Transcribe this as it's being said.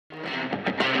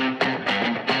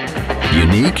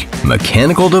unique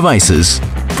mechanical devices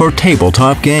for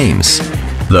tabletop games.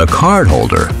 The card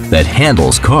holder that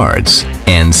handles cards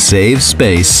and saves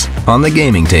space on the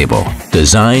gaming table,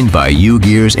 designed by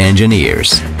Ugears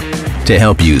engineers to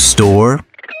help you store,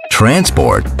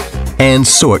 transport, and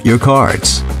sort your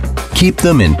cards. Keep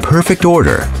them in perfect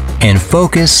order and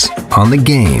focus on the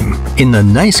game in the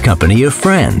nice company of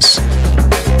friends.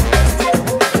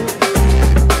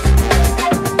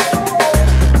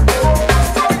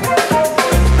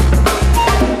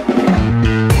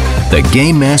 The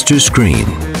Game Master screen.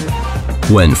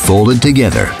 When folded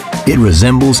together, it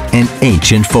resembles an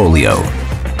ancient folio.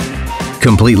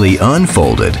 Completely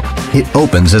unfolded, it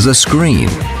opens as a screen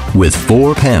with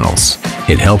 4 panels.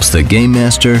 It helps the Game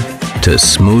Master to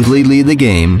smoothly lead the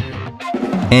game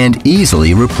and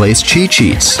easily replace cheat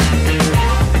sheets.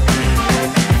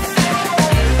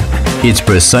 Its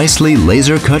precisely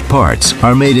laser-cut parts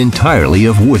are made entirely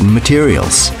of wooden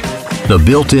materials. The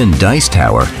built-in dice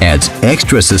tower adds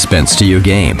extra suspense to your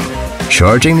game,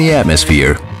 charging the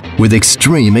atmosphere with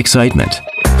extreme excitement.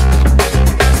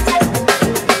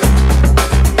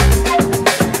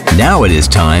 Now it is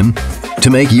time to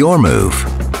make your move.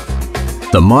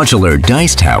 The modular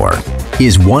dice tower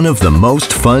is one of the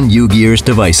most fun Ugears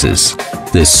devices.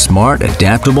 This smart,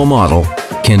 adaptable model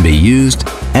can be used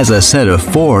as a set of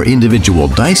 4 individual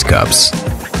dice cups,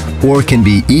 or can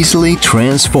be easily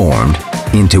transformed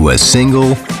into a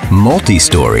single,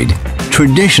 multi-storied,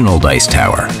 traditional dice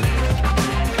tower.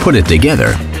 Put it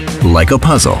together like a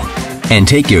puzzle and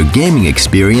take your gaming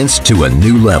experience to a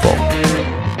new level.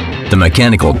 The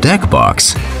mechanical deck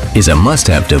box is a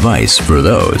must-have device for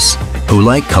those who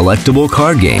like collectible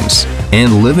card games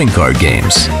and living card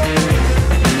games.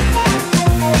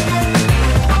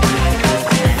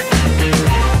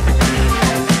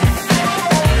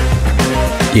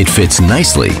 It fits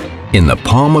nicely in the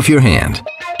palm of your hand.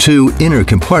 2 inner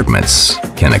compartments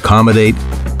can accommodate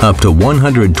up to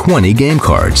 120 game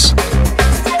cards.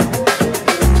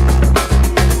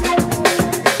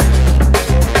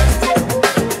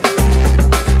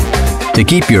 To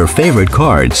keep your favorite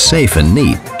cards safe and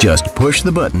neat, just push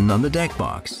the button on the deck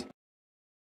box.